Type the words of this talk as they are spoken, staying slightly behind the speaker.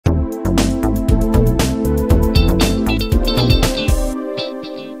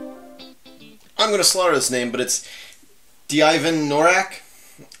going to slaughter this name, but it's Divan Norak.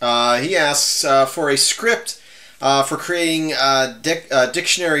 He asks for a script for creating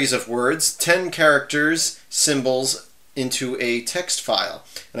dictionaries of words, 10 characters, symbols, into a text file.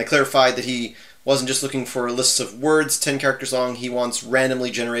 And I clarified that he wasn't just looking for lists of words 10 characters long, he wants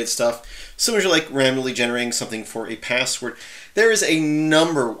randomly generated stuff, similar to like randomly generating something for a password. There is a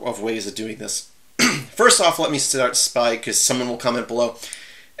number of ways of doing this. First off, let me start by, because someone will comment below,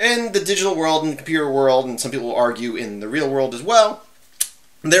 in the digital world and the computer world, and some people will argue in the real world as well,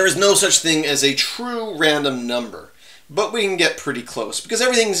 there is no such thing as a true random number. But we can get pretty close. Because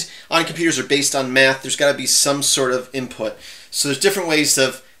everything's on computers are based on math, there's got to be some sort of input. So there's different ways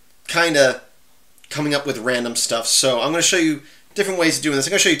of kind of coming up with random stuff. So I'm going to show you different ways of doing this. I'm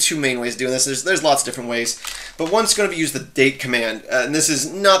going to show you two main ways of doing this. There's lots of different ways. But one's going to be use the date command. And this is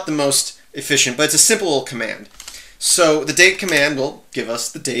not the most efficient, but it's a simple little command. So the date command will give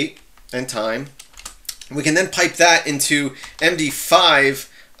us the date and time. We can then pipe that into MD5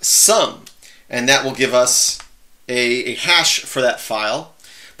 sum. And that will give us a hash for that file.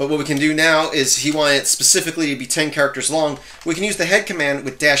 But what we can do now is he wanted it specifically to be 10 characters long. We can use the head command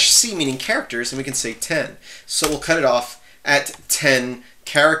with -c, meaning characters, and we can say 10. So we'll cut it off at 10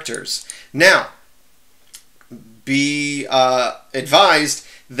 characters. Now, be advised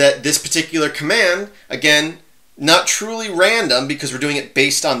that this particular command, again, not truly random because we're doing it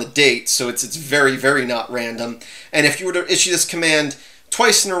based on the date, so it's very, very not random. And if you were to issue this command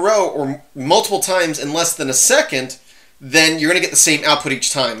twice in a row or multiple times in less than a second, then you're going to get the same output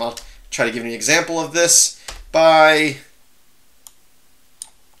each time. I'll try to give you an example of this by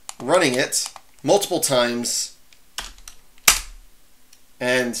running it multiple times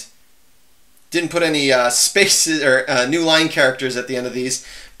and didn't put any spaces or new line characters at the end of these.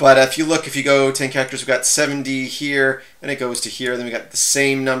 But if you go 10 characters, we've got 70 here, and it goes to here. Then we got the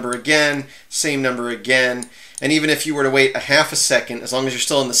same number again, same number again. And even if you were to wait a half a second, as long as you're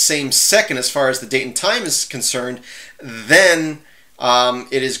still in the same second as far as the date and time is concerned, then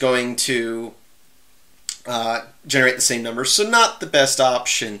it is going to generate the same number. So not the best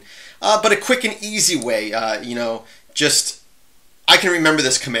option, but a quick and easy way. I can remember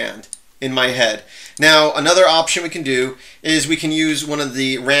this command in my head. Now, another option we can do is we can use one of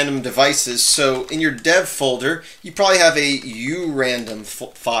the random devices. So in your dev folder, you probably have a urandom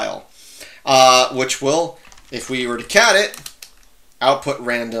file, which will, if we were to cat it, output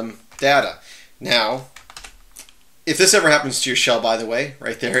random data. Now, if this ever happens to your shell, by the way,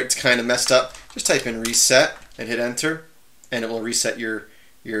 right there, it's kind of messed up, just type in reset and hit enter, and it will reset your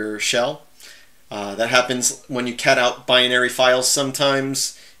shell. That happens when you cat out binary files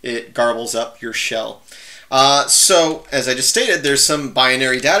sometimes. It garbles up your shell. So, as I just stated, there's some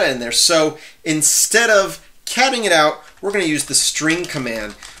binary data in there. So, instead of catting it out, we're going to use the string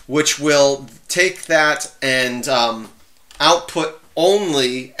command, which will take that and output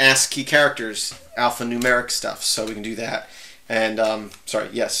only ASCII characters, alphanumeric stuff. So we can do that. And, sorry,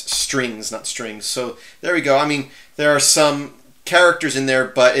 yes, strings, not strings. So there we go. I mean, there are some characters in there,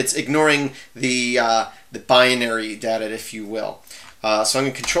 but it's ignoring the binary data, if you will. So I'm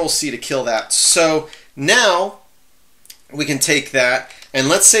going to Control-C to kill that. So now we can take that, and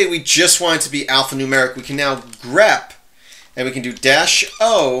let's say we just want it to be alphanumeric. We can now grep, and we can do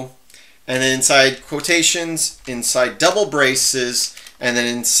 -O, and then inside quotations, inside double braces, and then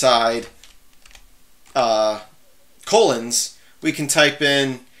inside colons, we can type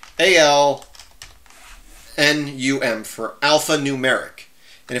in ALNUM for alphanumeric.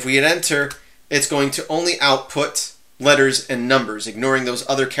 And if we hit enter, it's going to only output letters and numbers, ignoring those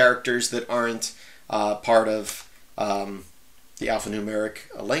other characters that aren't part of the alphanumeric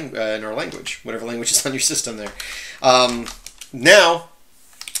in our language, whatever language is on your system there. Now,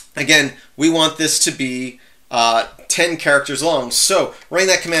 again, we want this to be 10 characters long. So, running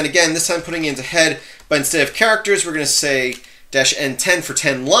that command again, this time putting it into head, but instead of characters, we're going to say -N10 for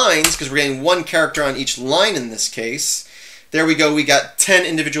 10 lines, because we're getting one character on each line in this case. There we go, we got 10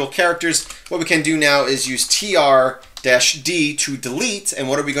 individual characters. What we can do now is use TR-D to delete, and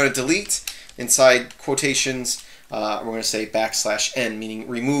what are we going to delete? Inside quotations, we're going to say \N, meaning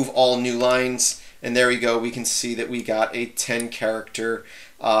remove all new lines. And there we go, we can see that we got a 10 character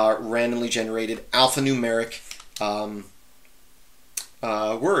randomly generated alphanumeric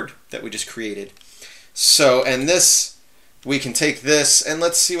word that we just created. So, and this, we can take this, and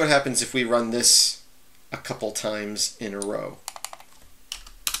let's see what happens if we run this a couple times in a row.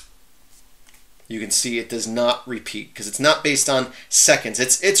 You can see it does not repeat because it's not based on seconds.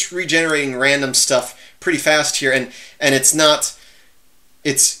 It's regenerating random stuff pretty fast here, and it's not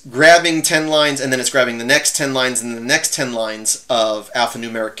it's grabbing 10 lines and then it's grabbing the next 10 lines and the next 10 lines of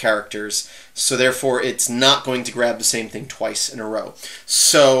alphanumeric characters. So therefore it's not going to grab the same thing twice in a row.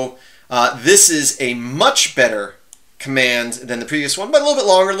 So this is a much better command than the previous one, but a little bit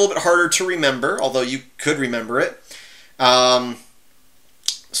longer, a little bit harder to remember, although you could remember it.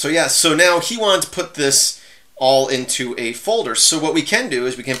 So yeah, so now he wanted to put this all into a folder. So what we can do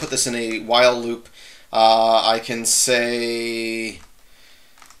is we can put this in a while loop. I can say...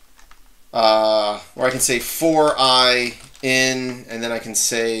 or I can say for I in, and then I can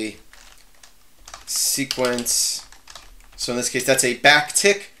say sequence. So in this case, that's a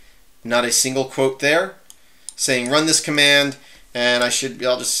backtick, not a single quote there, saying run this command, and I'll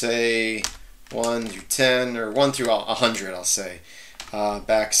just say 1 through 10, or 1 through 100, I'll say,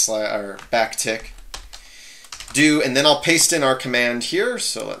 backtick, do, and then I'll paste in our command here.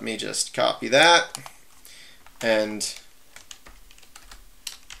 So let me just copy that, and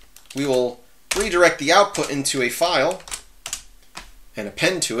we will redirect the output into a file and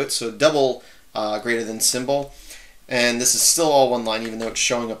append to it, so double greater than symbol. And this is still all one line, even though it's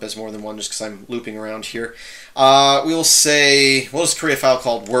showing up as more than one, just because I'm looping around here. We will say, we'll just create a file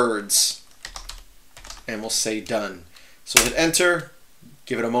called words, and we'll say done. So we'll hit enter,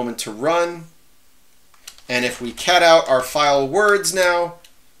 give it a moment to run, and if we cat out our file words now,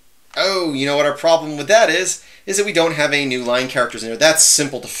 oh, you know what our problem with that is that we don't have any new line characters in there. That's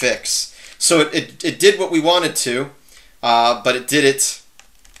simple to fix. So it did what we wanted to, but it did it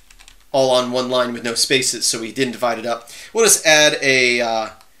all on one line with no spaces, so we didn't divide it up. We'll just add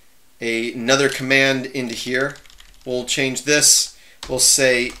another command into here. We'll change this. We'll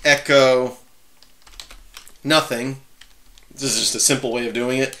say echo nothing. This is just a simple way of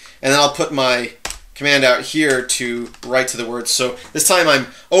doing it. And then I'll put my command out here to write to the word. So this time I'm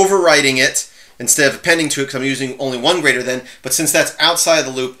overwriting it instead of appending to it, because I'm using only one greater than. But since that's outside of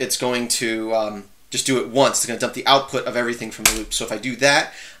the loop, it's going to just do it once. It's going to dump the output of everything from the loop. So if I do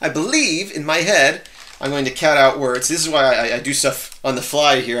that, I believe in my head I'm going to cat out words. This is why I do stuff on the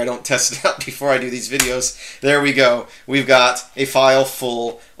fly here. I don't test it out before I do these videos. There we go. We've got a file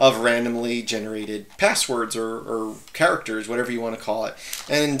full of randomly generated passwords or characters, whatever you want to call it.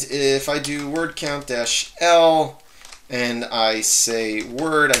 And if I do word count -L and I say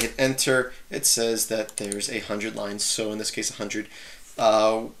word, I hit enter, it says that there's 100 lines. So in this case, 100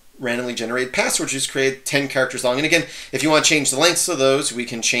 randomly generated passwords just create 10 characters long. And again, if you want to change the lengths of those, we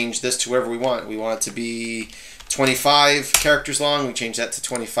can change this to wherever we want. We want it to be 25 characters long. We change that to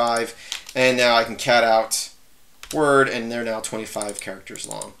 25. And now I can cat out word, and they're now 25 characters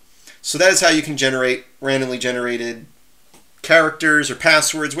long. So that is how you can generate randomly generated characters or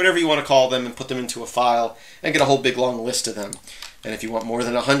passwords, whatever you want to call them, and put them into a file and get a whole big long list of them. And if you want more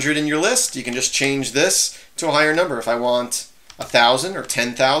than 100 in your list, you can just change this to a higher number. If I want 1,000 or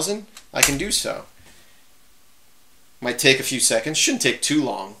 10,000, I can do so. Might take a few seconds, shouldn't take too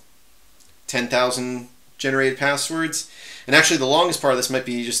long. 10,000 generated passwords. And actually the longest part of this might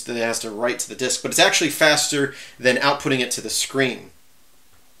be just that it has to write to the disk, but it's actually faster than outputting it to the screen.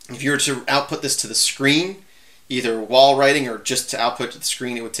 If you were to output this to the screen, either while writing or just to output to the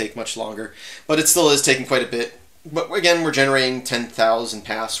screen, it would take much longer. But it still is taking quite a bit. But again, we're generating 10,000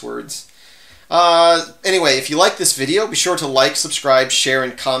 passwords. Anyway, if you like this video, be sure to like, subscribe, share,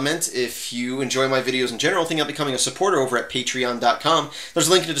 and comment. If you enjoy my videos in general, think about becoming a supporter over at patreon.com. There's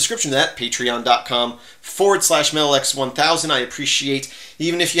a link in the description to that, patreon.com/MetalX1000. I appreciate,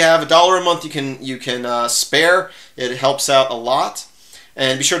 even if you have $1 a month you can spare. It helps out a lot.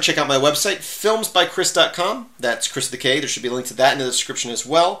 And be sure to check out my website, filmsbychris.com. That's Chris with a K. There should be a link to that in the description as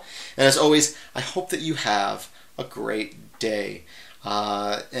well. And as always, I hope that you have a great day.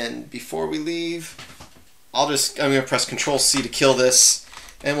 And before we leave, I'm going to press Control-C to kill this,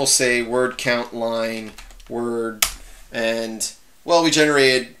 and we'll say word count line, word, and, well, we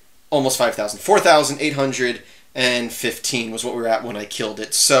generated almost 5,000. 4,815 was what we were at when I killed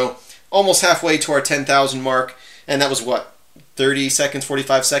it. So almost halfway to our 10,000 mark, and that was what, 30 seconds,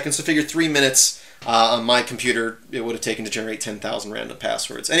 45 seconds? So figure 3 minutes on my computer it would have taken to generate 10,000 random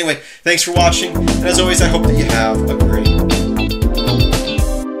passwords. Anyway, thanks for watching, and as always, I hope that you have a great day.